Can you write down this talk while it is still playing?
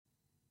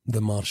The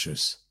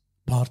Marshes,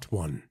 Part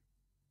 1.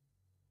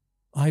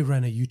 I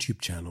ran a YouTube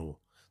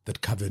channel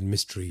that covered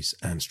mysteries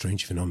and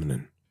strange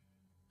phenomenon.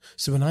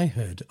 So when I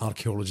heard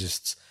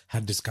archaeologists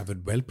had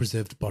discovered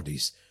well-preserved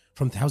bodies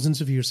from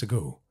thousands of years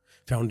ago,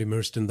 found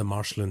immersed in the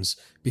marshlands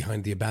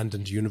behind the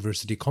abandoned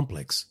university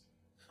complex,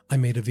 I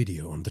made a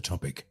video on the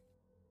topic.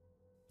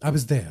 I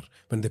was there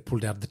when they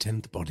pulled out the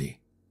 10th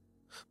body.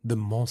 The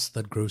moss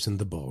that grows in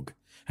the bog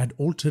had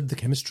altered the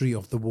chemistry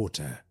of the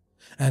water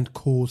and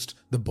caused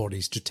the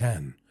bodies to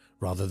tan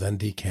rather than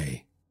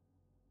decay.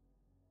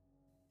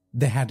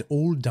 They had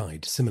all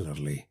died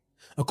similarly,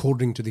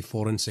 according to the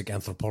forensic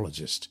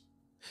anthropologist.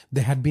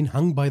 They had been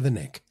hung by the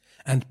neck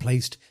and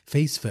placed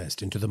face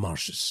first into the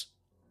marshes.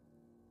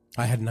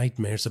 I had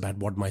nightmares about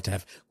what might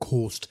have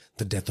caused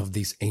the death of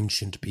these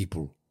ancient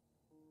people.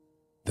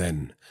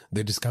 Then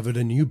they discovered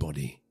a new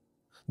body.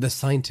 The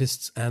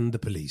scientists and the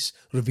police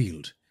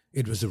revealed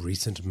it was a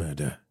recent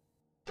murder.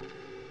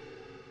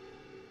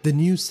 The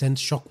news sent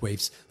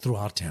shockwaves through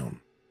our town.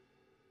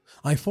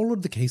 I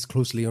followed the case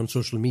closely on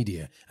social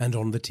media and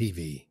on the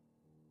TV.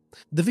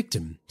 The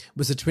victim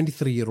was a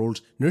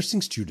 23-year-old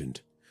nursing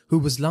student who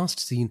was last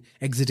seen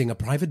exiting a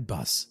private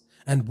bus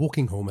and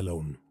walking home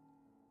alone.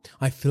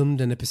 I filmed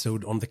an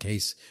episode on the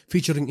case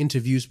featuring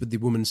interviews with the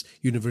woman's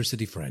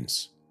university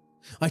friends.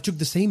 I took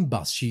the same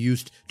bus she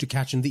used to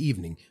catch in the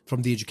evening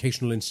from the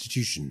educational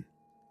institution.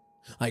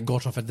 I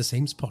got off at the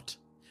same spot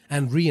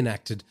and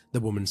reenacted the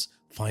woman's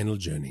final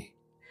journey.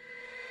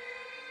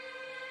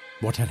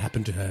 What had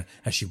happened to her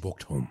as she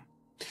walked home?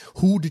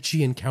 Who did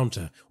she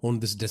encounter on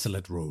this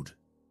desolate road?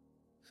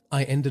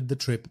 I ended the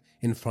trip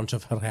in front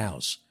of her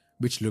house,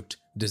 which looked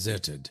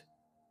deserted.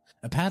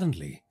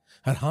 Apparently,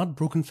 her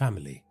heartbroken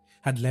family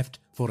had left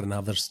for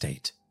another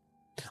state.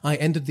 I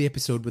ended the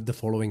episode with the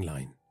following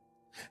line.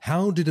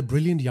 How did a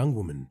brilliant young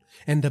woman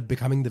end up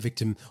becoming the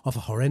victim of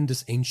a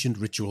horrendous ancient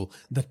ritual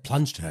that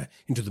plunged her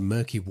into the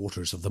murky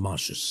waters of the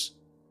marshes?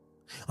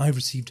 I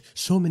received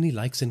so many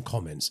likes and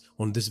comments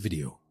on this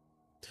video.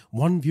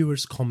 One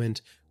viewer's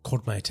comment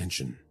caught my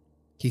attention.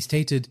 He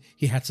stated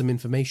he had some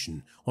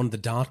information on the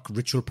dark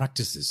ritual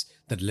practices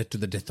that led to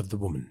the death of the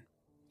woman.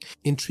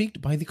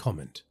 Intrigued by the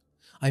comment,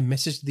 I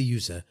messaged the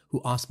user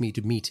who asked me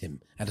to meet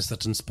him at a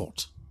certain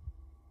spot.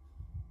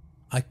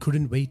 I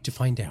couldn't wait to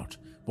find out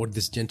what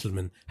this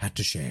gentleman had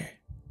to share.